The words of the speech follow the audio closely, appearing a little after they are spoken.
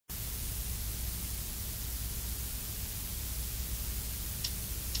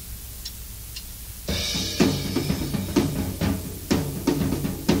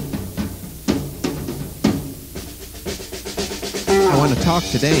want to talk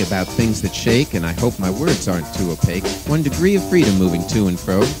today about things that shake, and I hope my words aren't too opaque. One degree of freedom moving to and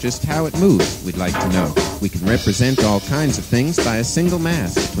fro, just how it moves, we'd like to know. We can represent all kinds of things by a single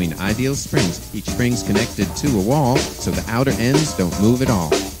mass between ideal springs. Each spring's connected to a wall, so the outer ends don't move at all.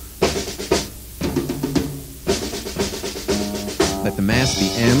 Let the mass be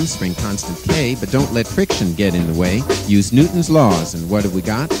m, spring constant k, but don't let friction get in the way. Use Newton's laws, and what have we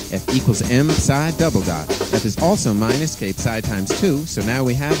got? F equals m psi double dot. F is also minus k psi times 2, so now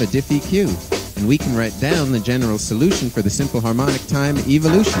we have a diff EQ. And we can write down the general solution for the simple harmonic time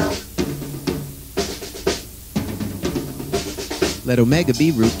evolution. Let omega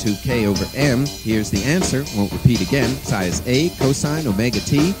be root 2k over m. Here's the answer, won't repeat again. Psi is a cosine omega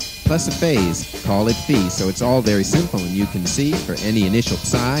t plus a phase. Call it phi. So it's all very simple, and you can see for any initial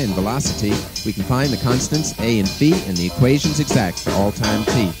psi and velocity, we can find the constants a and phi, and the equation's exact for all time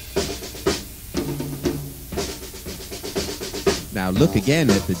t. Now look again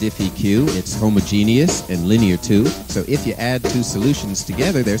at the diff EQ. It's homogeneous and linear too, so if you add two solutions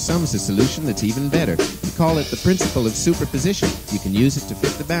together, there sums a solution that's even better. We call it the principle of superposition. You can use it to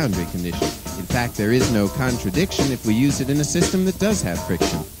fit the boundary condition. In fact, there is no contradiction if we use it in a system that does have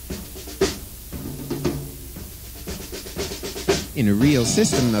friction. In a real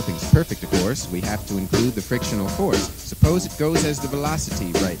system, nothing's perfect, of course. We have to include the frictional force. Suppose it goes as the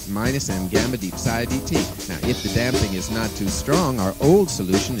velocity, right, minus m gamma d psi dt. Now, if the damping is not too strong, our old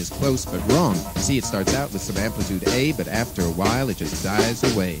solution is close but wrong. See, it starts out with some amplitude a, but after a while, it just dies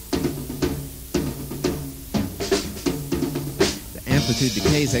away. Amplitude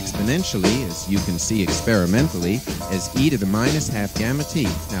decays exponentially, as you can see experimentally, as e to the minus half gamma t.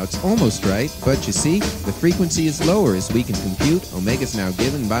 Now it's almost right, but you see, the frequency is lower as we can compute. Omega is now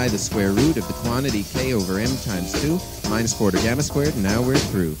given by the square root of the quantity k over m times 2, minus quarter gamma squared, and now we're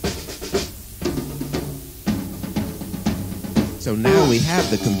through. So now we have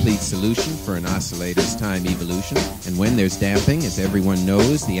the complete solution for an oscillator's time evolution, and when there's damping, as everyone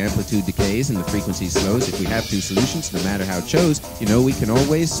knows, the amplitude decays and the frequency slows. If we have two solutions, no matter how chose, you know we can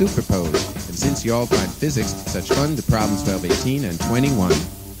always superpose. And since you all find physics such fun, to problems 12, 18, and 21.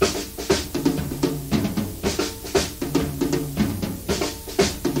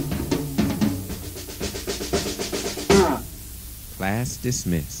 Class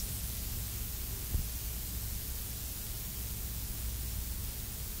dismissed.